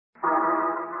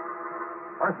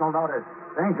personal notice.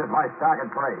 Danger's my stock and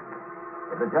trade.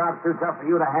 If the job's too tough for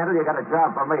you to handle, you got a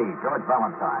job for me, George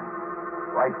Valentine.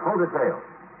 Write full details.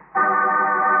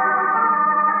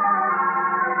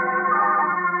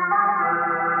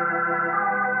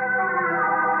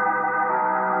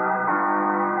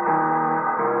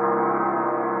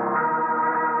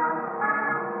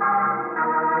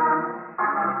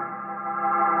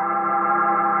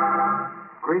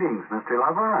 Greetings, mystery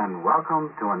lover, and welcome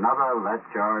to another Let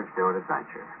George Do It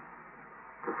adventure.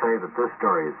 To say that this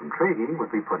story is intriguing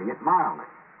would be putting it mildly.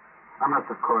 Unless,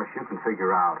 of course, you can figure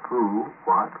out who,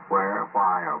 what, where,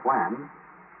 why, or when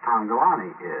Tongalani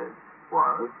is,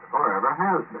 was, or ever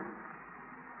has been.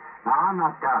 Now, I'm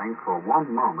not doubting for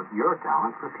one moment your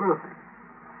talent for sleuthing.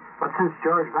 But since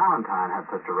George Valentine had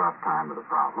such a rough time with the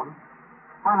problem,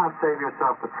 why not save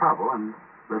yourself the trouble and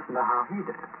listen to how he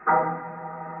did it?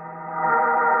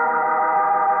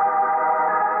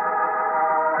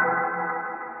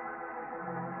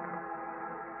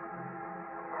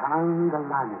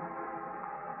 Tongalani.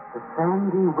 The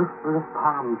sandy whisper of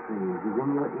palm trees is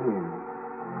in your ears.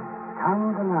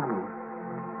 Tongalani.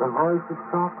 The voice of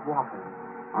soft water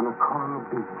on a coral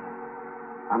beach.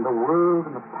 And the world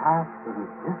and the past are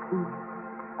as distant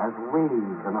as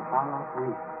waves on a far-off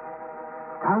reef.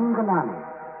 Tongalani.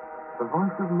 The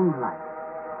voice of moonlight.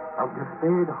 Of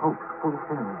despaired hopes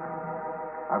fulfilled.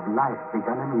 Of life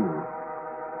begun anew.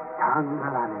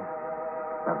 Tongalani.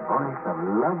 The voice of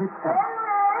love itself.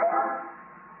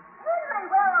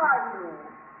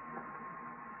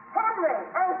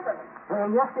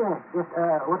 Yes, dear. Yes,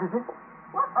 what is it?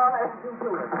 What on earth are you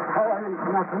doing?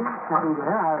 Nothing, dear.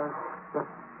 I was just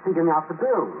figuring out the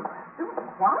bills.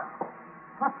 What?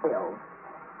 What bills?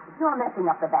 You're messing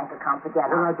up the bank accounts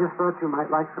again. Well, I just thought you might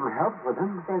like some help with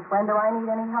them. Since when do I need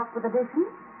any help with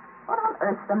additions? What on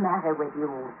earth's the matter with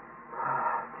you?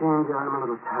 Jane, dear, I'm a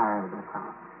little tired, that's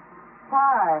all.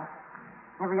 Why?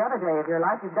 Every other day of your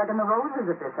life you've dug in the roses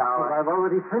at this hour. Well, I've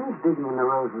already finished digging in the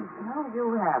roses. No,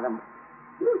 you haven't.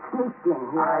 You sneaked in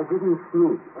here. I didn't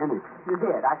sneak anything. You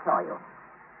did. I saw you.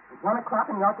 It's 1 o'clock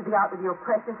and you ought to be out with your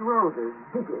precious roses,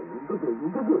 digging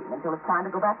until it's time to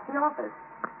go back to the office.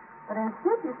 But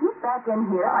instead you sneak back in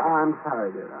here like I'm sorry,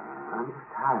 dear. I'm just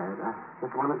tired. I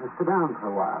just wanted to sit down for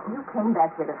a while. You came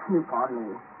back here to snoop on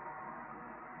me.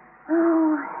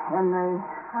 Oh, Henry,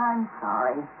 I'm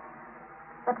sorry.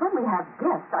 But when we have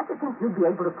guests, I should think you'd be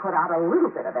able to put out a little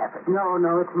bit of effort. No,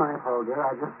 it's my fault, dear.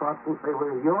 I just thought since they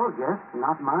were your guests,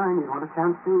 not mine, you'd want a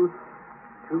chance to...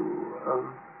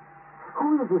 Who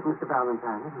is this Mr.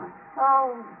 Valentine, anyway?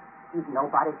 Oh, he's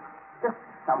nobody. Just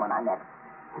someone I met.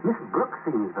 Miss Brooks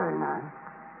seems very nice.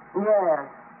 Yes.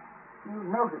 You'd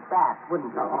notice that,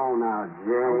 wouldn't you? Oh, now,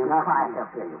 Jane... Be quiet, I'll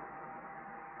hear you.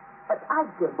 But I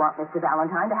did want Mr.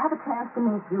 Valentine to have a chance to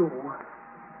meet you.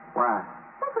 Why?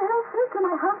 Well, sir, to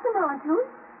my husband, aren't you?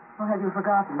 Or have you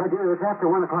forgotten? My dear, it's after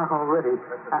 1 o'clock already.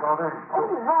 Mrs. Calder? Oh,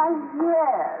 why,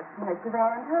 yes, Mr.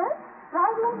 Valentine.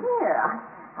 Right in here.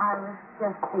 I was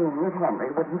just seeing if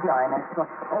Henry wouldn't join us.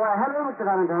 Oh, hello, Mr.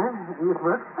 Valentine. Miss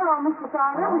Brooks. Oh, Mr.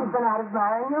 Sawyer, we've been out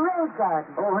admiring your rose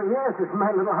garden. Oh, yes, it's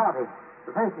my little hobby.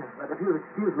 Thank you. But if you'll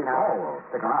excuse me now. Oh, well,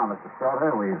 stick around, Mr.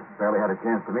 Calder. We've barely had a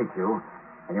chance to meet you.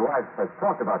 And your wife has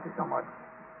talked about you so much.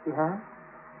 She has?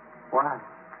 Why?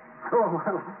 Oh,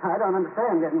 well, I don't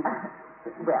understand.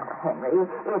 Well, Henry,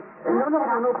 it's...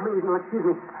 No, please, no, excuse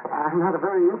me. I'm not a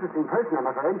very interesting person, I'm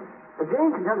afraid. Jane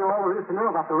can tell you all there is to know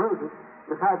about the roses.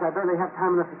 Besides, I barely have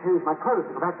time enough to change my clothes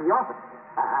and go back to the office.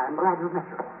 I'm glad to have met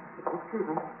you. Excuse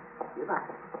me. Goodbye.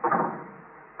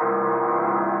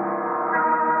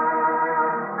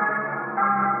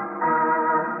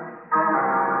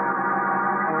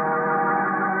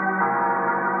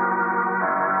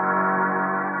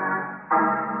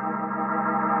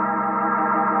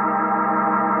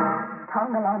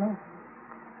 Tongalani.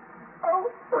 Oh,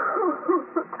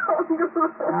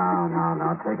 Tongalani. No.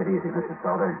 Take it easy, Mrs.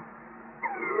 Calder.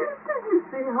 Did you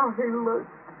see how he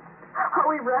looked? How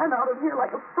he ran out of here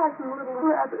like a frightened little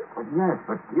rabbit. Yes,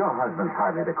 but your husband's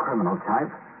hardly the criminal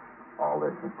type. All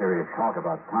this mysterious talk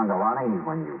about Tongalani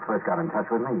when you first got in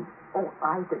touch with me. Oh,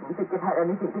 I didn't think it had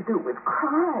anything to do with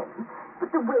crime.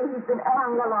 But the way he's been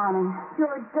acting... Tongalani.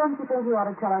 George, don't you think you ought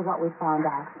to tell us what we found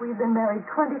out? We've been married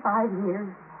 25 years.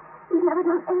 He's never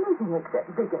done anything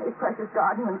except dig in his precious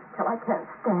garden until I can't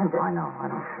stand it. I know,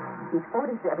 sure. He's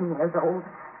 47 years old.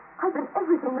 I've been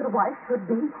everything that a wife should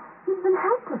be. He's been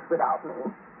helpless without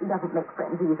me. He doesn't make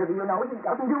friends easily, you know. He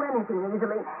doesn't do anything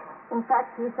easily. In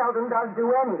fact, he seldom does do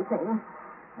anything.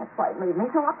 That's why it made me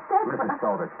so upset. Mrs.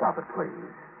 Calder, stop it, please.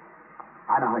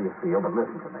 I know how you feel, but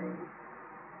listen to me.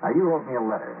 Now, you wrote me a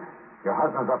letter. Your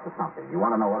husband's up to something. You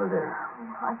want to know what it is?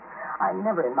 I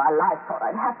never in my life thought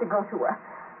I'd have to go to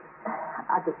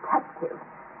a detective,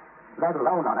 let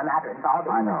alone on a matter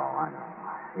involving... I know.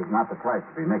 He's not the type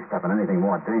to be mixed up in anything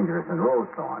more dangerous than rose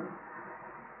thorns.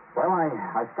 Well,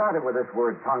 I started with this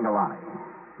word Tongalani.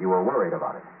 You were worried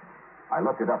about it. I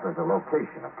looked it up as a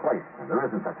location, a place, and there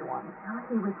isn't such a one. Well,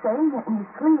 he was saying it in his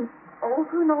sleep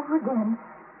over and over again,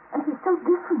 and he's so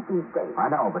different these days. I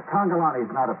know, but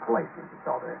Tongalani's not a place, Mrs.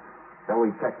 Salter. So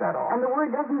we checked that off. And the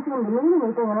word doesn't seem to mean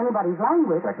anything in anybody's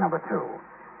language. Check number 2.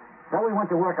 So we went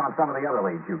to work on some of the other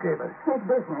leads you gave us. His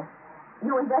business.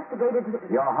 You investigated his...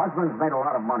 Your husband's made a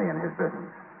lot of money in his business,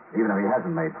 even if he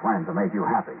hasn't made plans to make you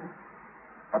happy.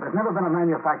 But there's never been a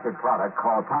manufactured product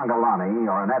called Tongalani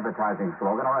or an advertising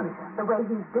slogan or anything. The way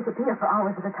he'd disappear for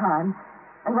hours at a time.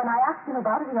 And when I asked him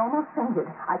about it, he almost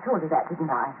fainted. I told you that, didn't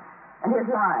I? And his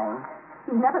lying.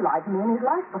 He's never lied to me in his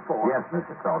life before. Yes,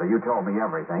 Mrs. Salter, you told me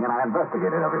everything, and I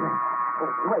investigated everything.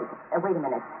 Wait a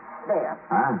minute. There.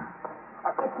 Huh?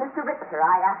 It's Mr. Richter.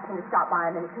 I asked him to stop by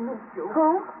a minute to meet you.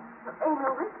 Who?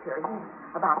 Emil Richter.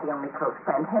 He's about the only close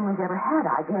friend Henry's ever had,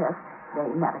 I guess. They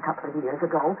met a couple of years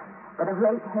ago. But of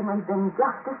late, Henry's been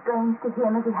just as strange to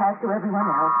him as he has to everyone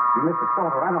else. Mrs.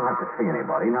 Salter, I don't have to see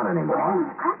anybody, not anymore. Well,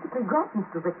 he's practically great,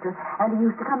 Mr. Richter, and he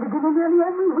used to come to dinner nearly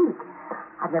every week.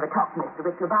 I've never talked to Mr.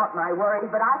 Richter about my worries,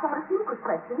 but I thought if you could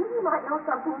question him, you might know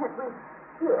something that we...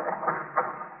 Here.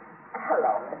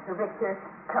 Hello, Mr. Richter.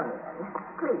 Come in.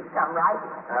 Please, come right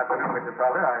in. Afternoon, Mr.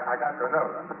 Salter. I got your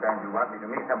note. I understand you want me to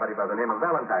meet somebody by the name of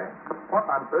Valentine. What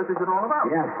on earth is it all about?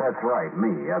 Yes, that's right,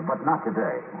 me, but not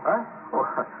today. Huh?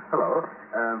 Oh, hello.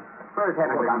 Where's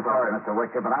Henry? Look, I'm sorry, Mr.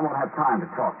 Richter, but I won't have time to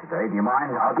talk today. Do you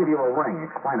mind? I'll give you a ring.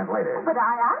 Explain it later. But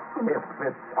I asked him... If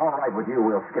it's all right with you,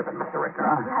 we'll skip it, Mr. Richter,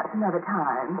 huh? Perhaps another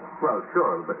time. Well,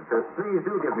 sure, but please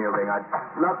do give me a ring. I'd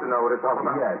love to know what it's all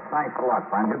about. Yes, thanks a lot,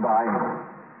 friend. Goodbye.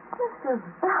 Mr.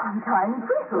 Valentine,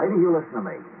 really? Lady, you listen to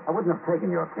me. I wouldn't have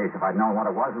taken your case if I'd known what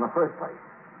it was in the first place.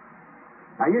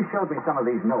 Now, you showed me some of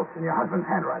these notes in your husband's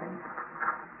handwriting.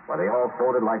 Were they all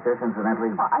folded like this,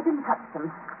 incidentally? Oh, I didn't touch them.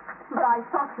 But I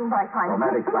thought you might find...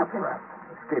 Romantic claptrap.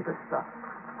 Escapist stuff.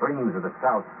 Dreams of the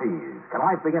South Seas. Can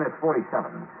life begin at 47?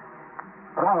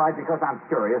 But all right, because I'm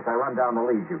curious, I run down the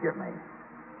leads you give me.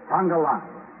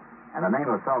 Tongalani. And the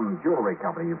name of some jewelry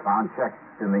company you found checked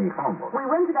in the phone book. We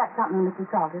went to that company, Mr.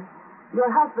 Salter. Your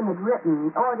husband had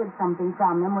ordered something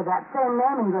from them with that same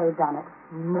name engraved on it.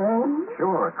 Name?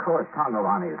 Sure, of course,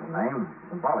 Tongalani is the name.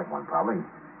 Symbolic one, probably.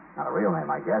 Not a real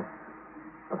name, I guess.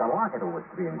 But the locket it was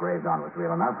to be engraved on was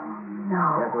real enough.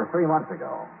 No. Yes, it was 3 months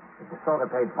ago. Mr.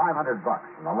 Salter paid $500,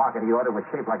 and the locket he ordered was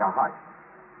shaped like a heart.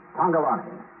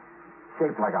 Tongalani,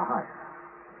 shaped like a heart.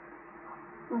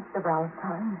 Mr.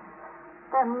 Valentine,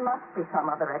 there must be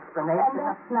some other explanation. And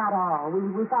that's not all.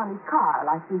 We found his car,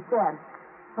 like you said,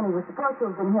 when he was supposed to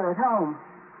have been here at home.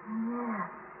 Yes.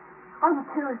 On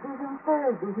Tuesdays and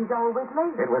Thursdays, he's always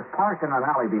late. It was parked in an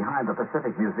alley behind the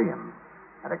Pacific Museum.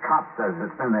 And a cop says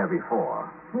it's been there before.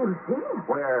 Museum?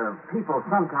 Where people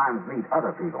sometimes meet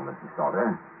other people, Mrs.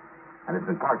 Salter. And it's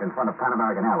been parked in front of Pan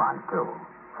American Airlines, too.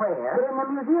 Where? But in the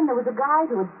museum, there was a guide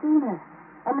who had seen her.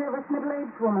 A nervous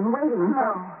middle-aged woman waiting.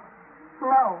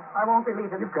 No, I won't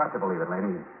believe it. You've got to believe it,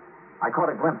 lady. I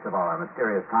caught a glimpse of our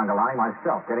mysterious Tongalani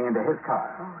myself getting into his car.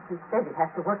 Oh, he said he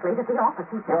has to work late at the office.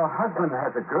 He said... Your husband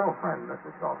has a girlfriend,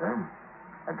 Mrs. Salter.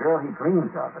 A girl he dreams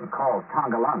of and calls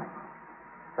Tongalani.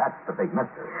 That's the big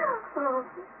mystery. Yeah,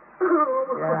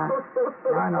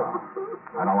 I know.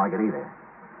 I don't like it either.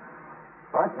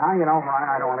 But now you know why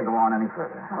I don't want to go on any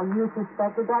further. Oh, you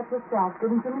suspected that yourself,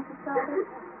 didn't you, Mrs. Salter?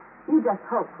 You just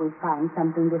hoped we'd find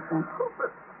something different.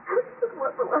 But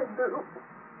what will I do?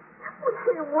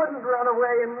 He wouldn't run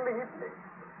away and leave me.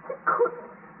 He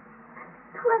couldn't.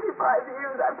 25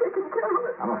 years I've taken care of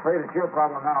it. I'm afraid it's your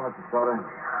problem now, Mrs. Salter.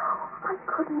 I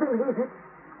couldn't believe it.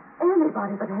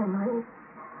 Anybody but Henry.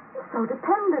 He's so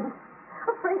dependent.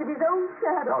 Afraid of his own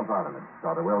shadow. Don't bother, Mrs.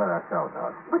 Salter. We'll let ourselves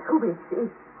out. But who is she?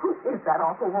 Who is that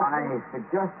awful woman? I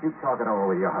suggest you talk it over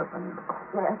with your husband.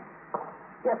 Yes.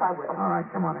 Yes, I will. All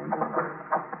right, come on in.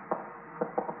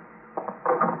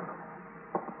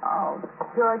 Oh,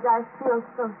 George, I feel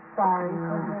so sorry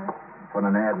for her. Put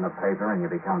an ad in the paper and you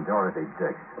become Dorothy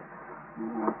Dix.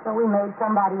 Yeah, so we made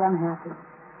somebody unhappy.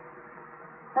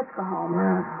 Let's go home.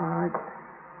 Yeah, all right.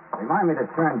 Remind me to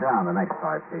turn down the next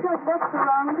 5 feet. George, that's the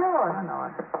wrong door. I know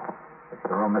it. It's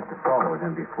the room Mr. Salter was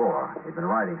in before. He'd been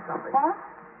writing something. What?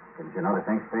 Didn't you notice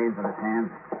ink stains on his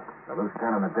hands? The loose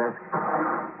pen on the desk?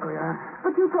 Here we are.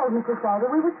 But you told Mr.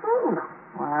 Salter we were through.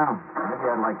 Well, maybe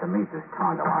I'd like to meet this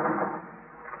Tongalani.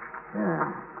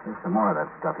 Yeah, here's some more of that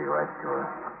stuff he writes to her.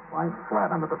 Lying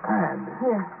flat under the pad.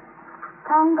 Here.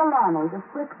 Tongalani, the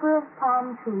whisper of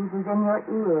palm trees is in your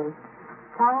ears.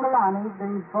 Tongalani,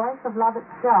 the voice of love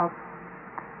itself.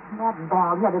 That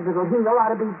bald-headed little heel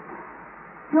ought to be...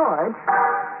 George.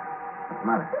 What's the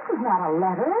matter? This is not a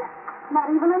letter.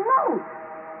 Not even a note.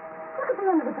 Look at the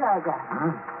end of the paragraph.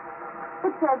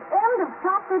 Huh? It says, end of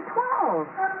chapter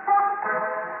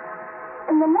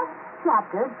 12. In the next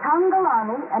chapter,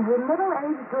 Tongalani and her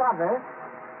middle-aged lover...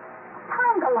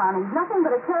 Tongalani's nothing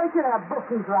but a character in a book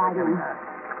he's writing.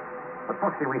 But,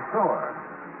 Brooksie, we saw her.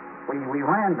 We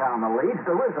ran down the leads.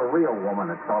 There is a real woman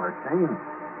that saw her scene.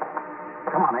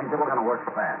 Come on, Angel, we're going to work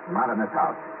fast. Not in this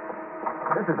house.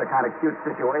 This is the kind of cute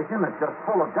situation that's just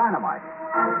full of dynamite.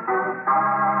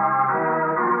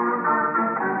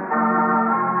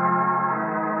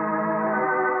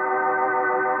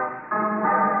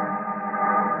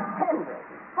 Henry,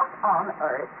 what on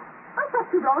earth? I thought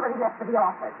you'd already left for the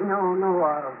office. No,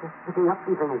 just picking up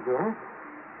some things here.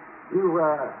 You,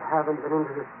 haven't been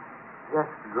into this desk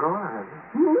drawer, have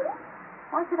you? Me?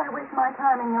 Why should I waste my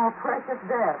time in your precious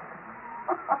desk?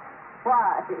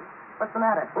 Why? What's the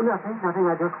matter? Oh, nothing. I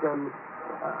just,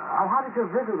 how did your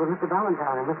visit with Mr.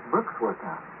 Valentine and Miss Brooks work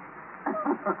out?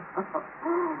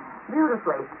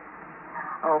 Beautifully.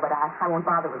 Oh, but I won't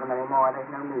bother with them anymore. There's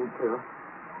no need to.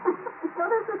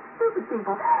 They're such stupid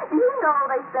people. You know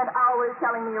they spent hours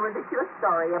telling me a ridiculous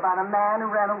story about a man who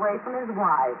ran away from his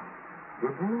wife.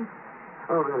 Did they?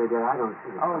 Oh, really, dear, I don't see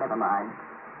it. Oh, never mind.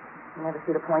 You never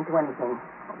see the point to anything.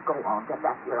 Oh, go on, get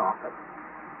back to your office.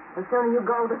 The sooner you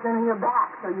go, the sooner you're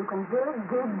back, so you can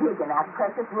dig in that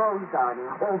precious rose garden.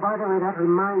 Oh, by the way, that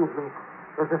reminds me.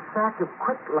 There's a sack of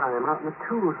quicklime out in the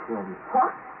tool shed.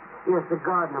 What? Yes, the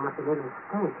gardener must have made a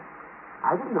mistake.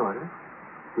 I didn't order it.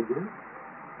 Did you?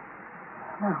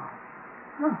 No.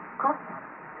 No, of course not.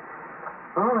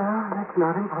 Oh, well, that's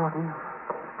not important.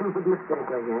 Stupid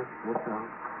mistake, I guess. That's all.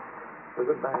 So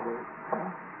goodbye, dear.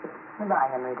 Goodbye,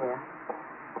 Henry, dear.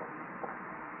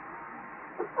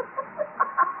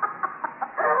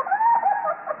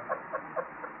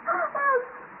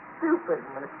 Stupid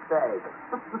mistake.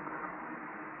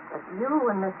 But you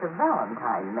and Mr.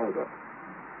 Valentine made it,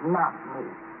 not me.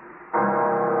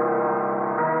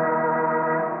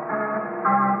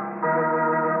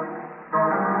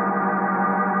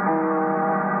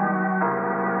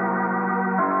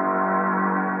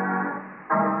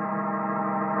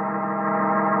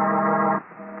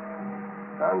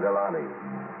 Tongalani.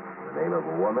 The name of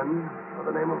a woman or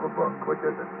the name of a book? Which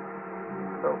is it?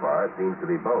 So far, it seems to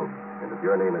be both. And if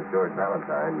your name is George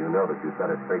Valentine, you know that you'd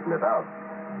better straighten it out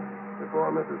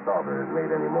before Mrs. Salter is made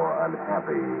any more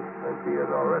unhappy than she is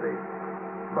already.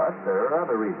 But there are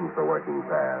other reasons for working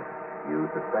fast. You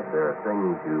suspect there are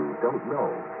things you don't know,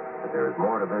 that there is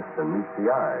more to this than meets the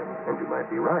eye, and you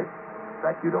might be right. In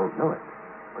fact, you don't know it,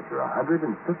 but you're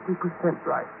 150%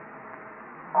 right.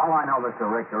 All I know, Mr.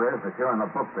 Richter, is that you're in the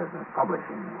book business,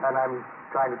 publishing. And I'm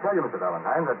trying to tell you, Mr.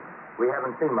 Valentine, that we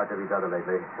haven't seen much of each other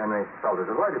lately. Henry Salter's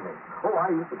avoided me. Oh, I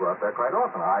used to go out there quite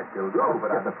often. I still do,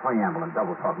 but Get the preamble and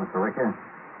double talk, Mr. Richter.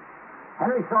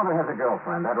 Henry Salter has a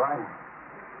girlfriend, that right?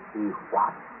 He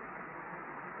what?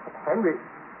 Henry...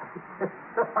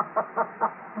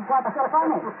 What's so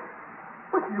funny?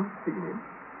 Well, you've seen him.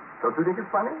 Don't you think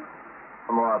it's funny?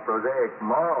 A more prosaic,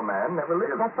 moral man never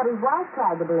lived. That's what his wife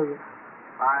tried to believe.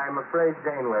 I'm afraid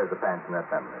Jane wears the pants in that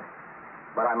family.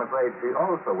 But I'm afraid she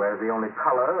also wears the only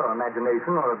color or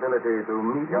imagination or ability to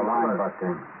meet... You're lying,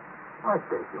 Buster. I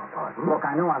beg your pardon. Look,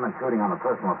 I know I'm intruding on the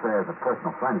personal affairs of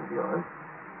personal friends of yours.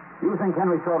 You think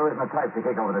Henry Salter isn't the type to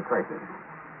kick over the traces.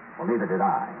 Well, neither did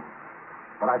I.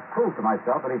 But I've proved to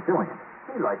myself that he's doing it.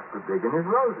 He likes to dig in his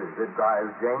roses. It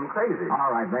drives Jane crazy. All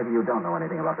right, maybe you don't know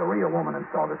anything about the real woman in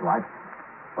Salter's life.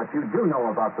 But you do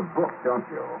know about the book, don't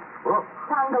you? Book?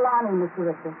 Tongalani, Mr.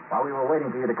 Richter. While we were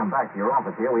waiting for you to come back to your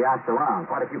office here, we asked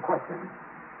around quite a few questions.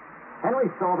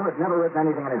 Henry Salter has never written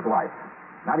anything in his life.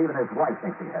 Not even his wife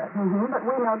thinks he has. But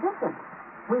we know different.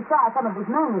 We saw some of his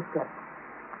manuscripts.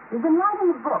 He's been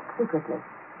writing a book secretly.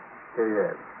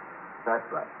 Yes. That's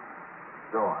right.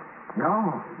 Go on.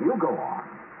 No, you go on.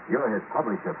 You're his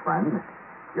publisher friend.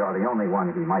 You're the only one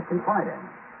he might confide in.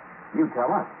 You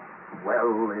tell us.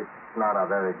 Well, it's not a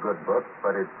very good book,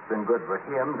 but it's been good for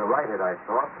him to write it, I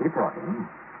thought. Keep talking.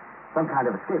 Some kind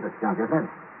of escapist junk, isn't it?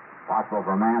 Possible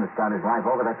for a man to start his life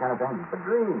over, that kind of thing? A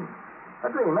dream.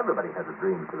 A dream. Everybody has a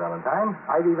dream, Mr. Valentine.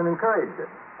 I've even encouraged it.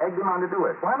 Egged him on to do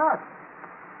it. Why not?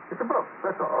 It's a book,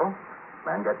 that's all.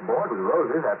 Man gets bored with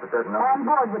roses after a certain number. And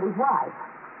bored with his wife.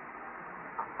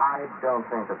 I don't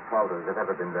think the Salters have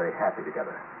ever been very happy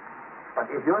together. But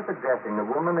if you're suggesting the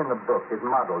woman in the book is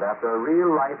modeled after a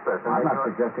real-life person... I'm not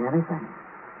suggesting anything.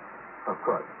 Of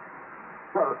course.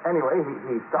 Well, anyway,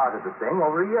 he started the thing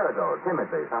over a year ago,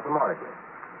 timidly, sophomorically.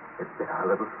 It's been our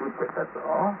little secret, that's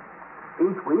all.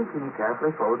 Each week, he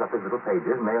carefully folds up his little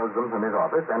pages, mails them from his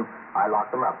office, and I lock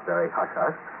them up very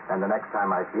hush-hush. And the next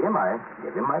time I see him, I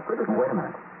give him my criticism. Wait a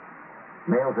minute.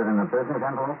 Mails it in a business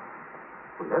envelope?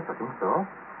 Well, yes, I think so.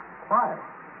 Why?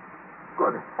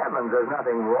 Good heavens, there's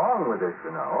nothing wrong with this,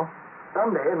 you know.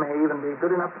 Someday it may even be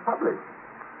good enough to publish.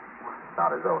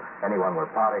 Not as though anyone were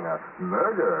plotting a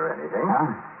murder or anything.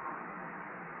 Huh?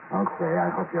 Okay, I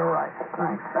hope you're right.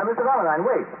 Thanks. Mr. Valentine,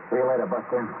 wait. See you later,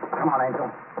 Buster. Come on,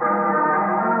 Angel.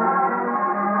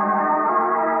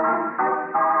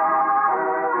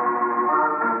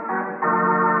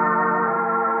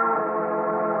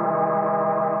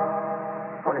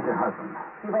 Where's your husband?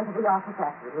 He went to the office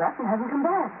after he left and hasn't come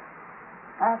back.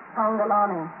 Ask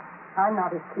Tongalani. I'm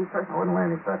not his keeper. I wouldn't lay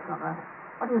any bets on that.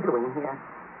 What are you doing here?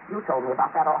 You told me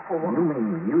about that awful You woman.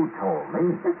 mean you told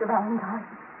me? Mr. Valentine,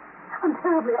 I'm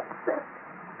terribly upset.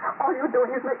 All you're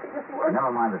doing is making this worse.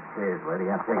 Never mind the tears, lady.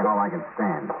 I've taken all I can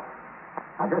stand.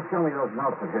 Now, just show me those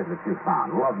notes of his that you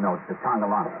found. Love notes to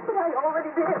Tongalani. But I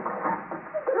already did.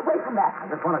 Get away from that. I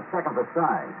just want to check them for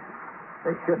size.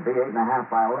 They should be 8.5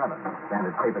 by 11,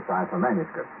 standard paper size for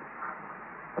manuscripts.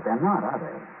 But they're not, are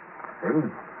they? See?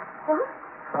 What?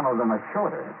 Some of them are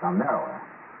shorter, some narrower.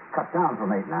 Cut down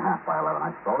from 8.5 by 11,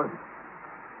 I suppose.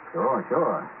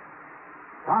 Sure.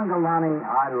 Tongalani,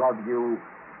 I love you.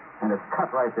 And it's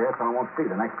cut right there, so I won't see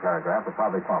the next paragraph that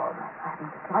probably followed. I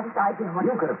haven't the slightest idea what...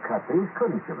 You could have cut these,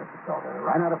 couldn't you, Mr. Salter?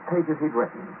 Right out of pages he'd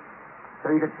written. So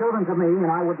you could show them to me,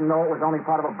 and I wouldn't know it was only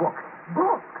part of a book.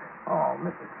 Book? Oh,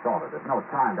 Mrs. Salter, there's no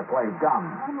time to play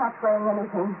dumb. I'm not playing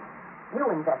anything. You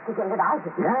investigated, I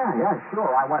didn't. Yeah,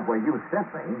 sure. I went where you sent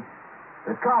me.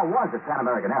 This car was at Pan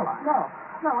American Airlines.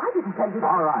 No, I didn't tell you that.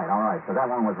 All right. So that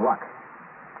one was luck.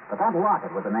 But that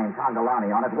locket with the name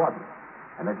Tongalani on it wasn't.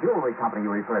 And the jewelry company you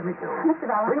referred me to. Mr.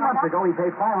 Valentine... 3 months ago, he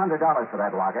paid $500 for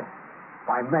that locket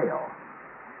by mail.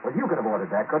 Well, you could have ordered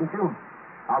that, couldn't you?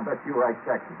 I'll bet you write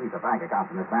checks and keep the bank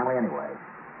accounts in this family anyway.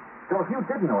 So if you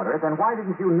didn't order it, then why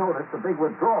didn't you notice the big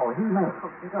withdrawal he made? Oh,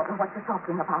 you don't know what you're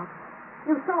talking about.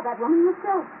 You saw that woman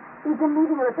yourself. He's been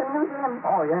meeting her at the museum.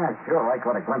 Oh, yeah, sure. I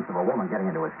caught a glimpse of a woman getting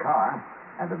into his car.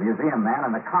 And the museum man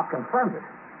and the cop confirmed it.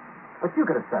 But you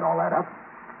could have set all that up.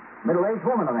 Middle-aged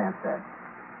woman, the man said.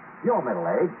 You're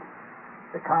middle-aged.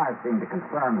 The car seemed to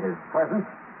confirm his presence.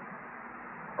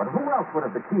 But who else would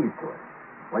have the keys to it?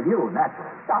 Well, you,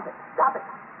 naturally. Stop it.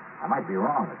 I might be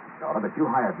wrong, Mrs. Salter, but you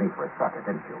hired me for a sucker,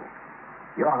 didn't you?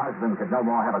 Your husband could no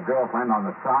more have a girlfriend on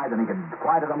the side than he could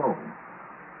fly to the moon.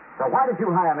 So why did you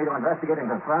hire me to investigate and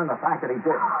confirm the fact that he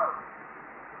did?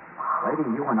 Lady,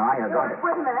 you and I are going to...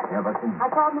 Wait a minute. Yeah, Brooksie? I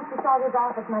called Mr. Salter's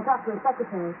office and I talked to his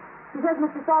secretary. He says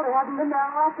Mr. Salter hasn't been there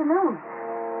all afternoon.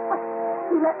 What?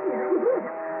 He left here. He did.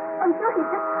 I'm sure he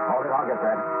just... Hold it, I'll get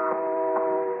that.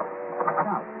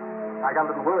 Now, I got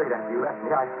a little worried after you left me.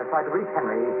 I tried to reach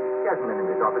Henry. He hasn't been in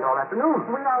his office all afternoon.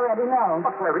 We already know.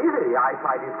 But where is he? I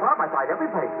tried his club. I tried every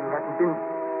place. He hasn't been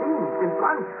seen since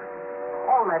lunch.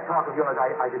 All that talk of yours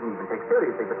I didn't even take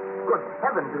seriously, but good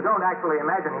heavens, you don't actually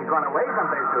imagine he's run away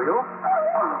someplace, do you?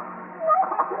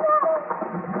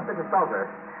 Mrs. Salter.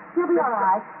 He'll be all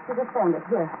right. He'll just send it.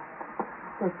 Here,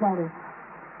 Smelly.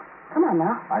 Come on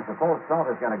now. I suppose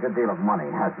Salter's got a good deal of money,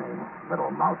 hasn't he?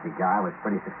 Little mousy guy was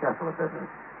pretty successful at business.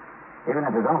 Even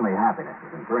if his only happiness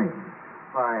is in dreams.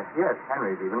 Why, yes,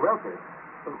 Henry's even wealthy.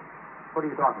 What are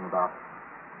you talking about?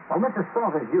 Well, Mr.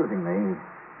 Salter's using me,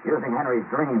 using Henry's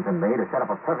dreams and me to set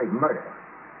up a perfect murder.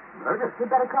 Murder? You'd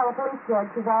better call the police, George.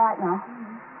 She's all right now.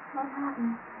 What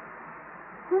happened?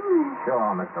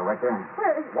 Sure, Mr. Richter.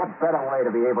 What better way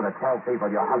to be able to tell people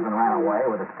your husband ran away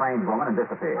with a strange woman and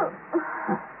disappeared?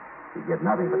 You get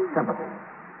nothing but sympathy.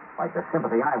 Like the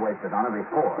sympathy I wasted on her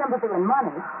before. Sympathy and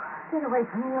money. Get away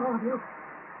from me, all of you.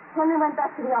 Henry went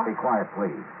back to the office. Be quiet,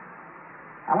 please.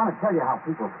 I want to tell you how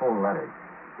people fold letters.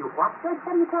 You what? George,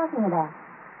 what are you talking about?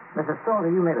 Mrs. Salter,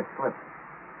 you made a slip.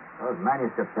 Those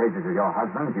manuscript pages of your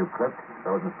husband's you clipped,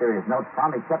 those mysterious notes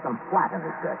found, he kept them flat in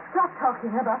his desk. Stop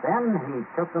talking about... Then he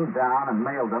took them down and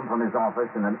mailed them from his office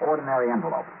in an ordinary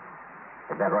envelope.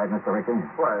 Is that right, Mr. Richter?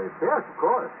 Why, yes, of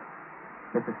course.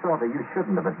 Mrs. Salter, you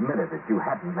shouldn't have admitted that you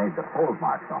hadn't made the fold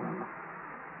marks on them.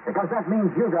 Because that means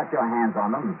you got your hands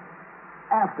on them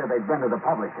after they'd been to the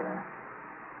publisher.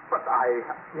 But I...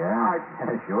 Yeah,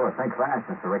 sure. Think fast,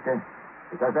 Mr. Richter.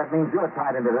 Because that means you're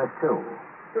tied into this, too.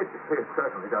 It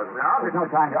certainly does now. There's no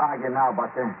time to argue now,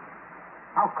 Buster.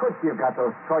 How could she have got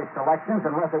those choice selections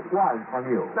unless it was from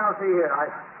you? Now, see here,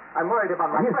 I'm worried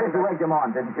about my... You said you egged him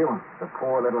on, didn't you? The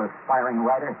poor little aspiring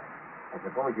writer. I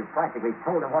suppose you practically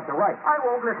told him what to write. I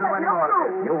won't listen to any more of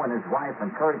this. You and his wife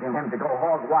encouraging him to go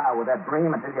hog wild with that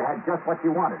dream until you had just what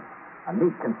you wanted. A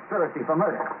neat conspiracy for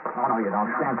murder. Oh, no, you don't.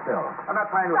 Stand still. I'm not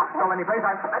trying to go any place.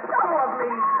 Let go of me.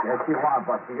 Yes, you are,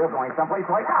 Buster. You're going someplace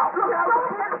right now. Look out,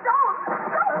 don't.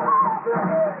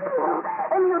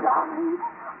 And you, darling.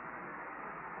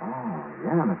 Oh,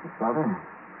 yeah, Mrs. Slaughter.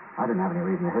 I didn't have any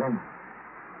reason to hit him.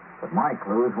 But my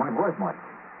clues weren't worth much.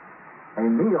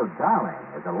 Emil Darling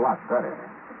is a lot better.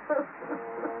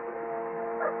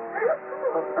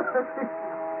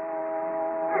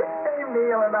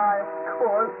 Emil and I, of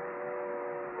course.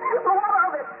 But what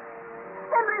of it?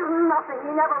 Henry's nothing.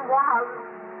 He never was.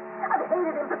 I've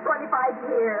hated him for 25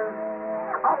 years.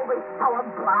 Always so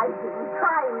obliging,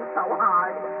 trying so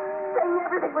hard, saying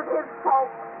everything was his fault.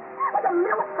 Like a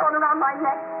millstone around my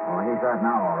neck. Oh, he's out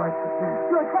now, all right,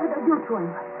 sister. George, what did they do to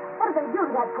him? What did they do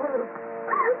to that fool?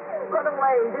 He got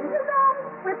away, didn't you know?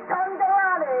 With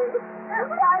Tongalani.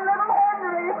 My little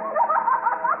Henry.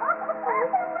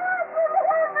 Imagine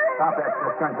Henry. Stop that,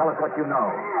 sister, and tell us what you know.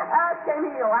 Ask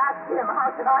Emil. Ask him.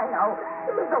 How should I know?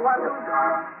 He's the one who's...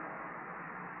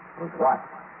 Who's what?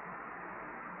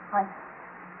 I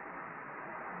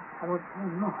won't say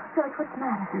more. George, what's the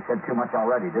matter? You said too much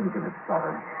already, didn't you, Mrs.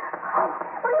 Slaughter?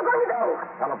 What are you going to do?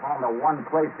 Telephone the one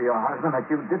place for your husband that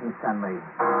you didn't send me.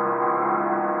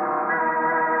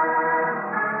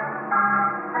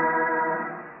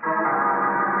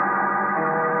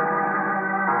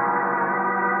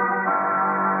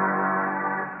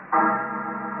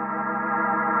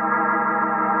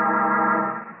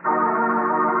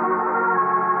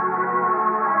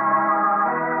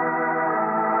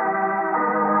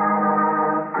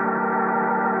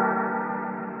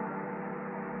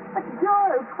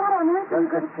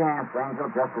 Just a chance, Angel,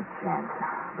 just a chance.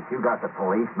 But you got the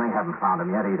police, and they haven't found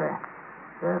him yet either.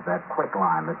 There's that quick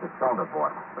line Mrs. Salter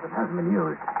bought, but it hasn't been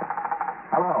used.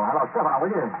 Hello, Stefano,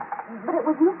 will you? But it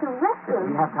was Mr. Rector.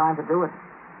 Didn't he have time to do it?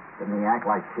 Didn't he act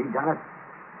like she'd done it?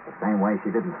 The same way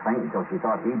she didn't faint until she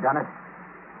thought he'd done it?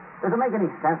 Does it make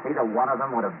any sense either one of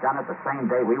them would have done it the same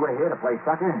day we were here to play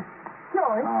sucker?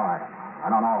 George. Oh, I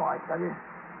don't know, I tell you.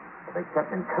 But they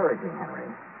kept encouraging Henry.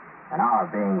 And our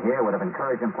being here would have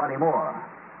encouraged him plenty more.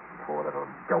 Poor little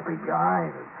dopey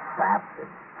guy, the sap, the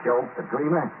joke, the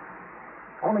dreamer.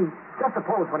 Only, just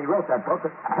suppose when he wrote that book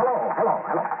that... Hello. Hello,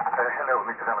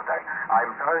 Mr. Valentine.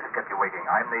 I'm sorry to keep you waiting.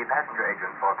 I'm the passenger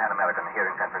agent for Pan American here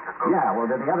in San Francisco. Yeah, well,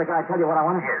 did the other guy tell you what I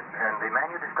wanted? Yes, and the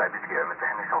man you described is here, Mr.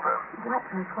 Henry Salter. What,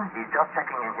 George, what? He's just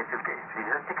checking in his suitcase. He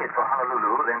has a ticket for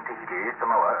Honolulu, then Tahiti,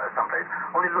 Samoa, someplace.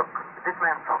 Only look, this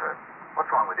man Salter, what's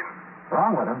wrong with him?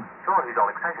 Wrong with him? Sure, he's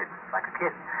all excited, like a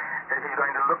kid. Says he's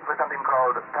going to look for something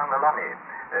called Tongalani.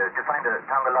 To find a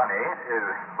Tongalani,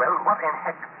 well, what in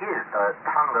heck is a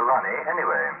Tongalani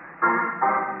anyway?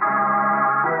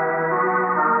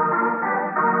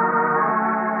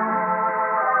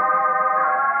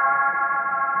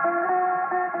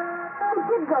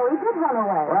 He did run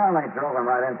away. Well, they drove him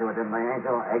right into it, didn't they,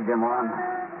 Angel? Egged him on.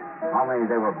 Only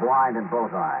they were blind in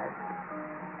both eyes.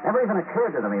 Never even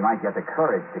occurred to them he might get the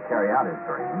courage to carry out his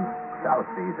dream. South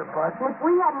Seas a bust. If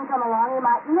we hadn't come along, he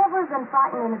might never have been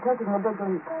frightened into taking the big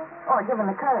leap. Or given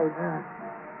the courage. Yeah.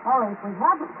 Only if we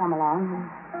hadn't come along,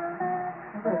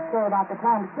 he would have carried out the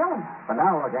plan to kill him. But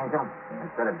now, look, Angel,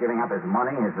 instead of giving up his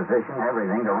money, his position,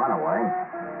 everything to run away,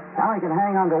 now he can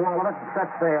hang on to all of it and set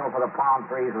sail for the palm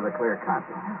trees with a clear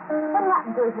conscience. What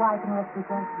happened to his wife and Mr.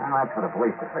 George? Now, that's for the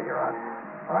police to figure out.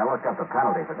 But I looked up the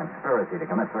penalty for conspiracy to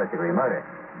commit first-degree murder.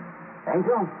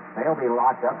 Angel, they'll be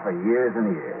locked up for years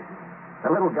and years. The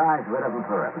little guy's rid of them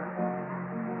forever.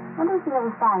 Wonder if he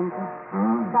ever finds her.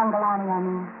 Tongalani, I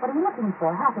mean. What are you looking for?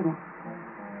 Happiness.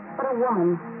 But a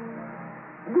woman.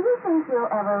 Do you think he'll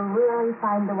ever really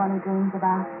find the one he dreams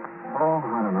about? Oh,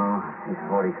 I don't know. He's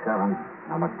 47.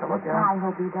 Not much to look at. I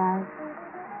hope he does.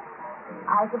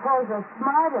 I suppose a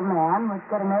smarter man would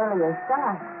get an earlier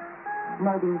start.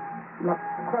 Maybe look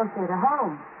closer to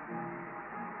home.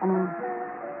 I mean,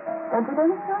 don't you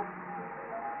think so?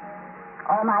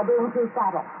 Or am I being too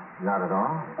subtle? Not at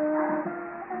all.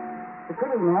 It's a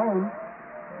pretty name.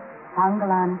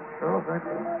 Tongalani. Sure,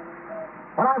 Brooksie.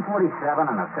 When I'm 47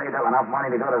 and I've saved up enough money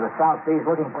to go to the South Seas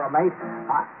looking for a mate,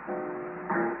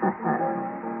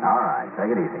 All right,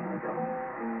 take it easy, Angel.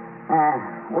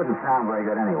 Wouldn't sound very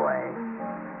good anyway.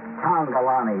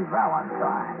 Tongalani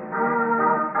Valentine.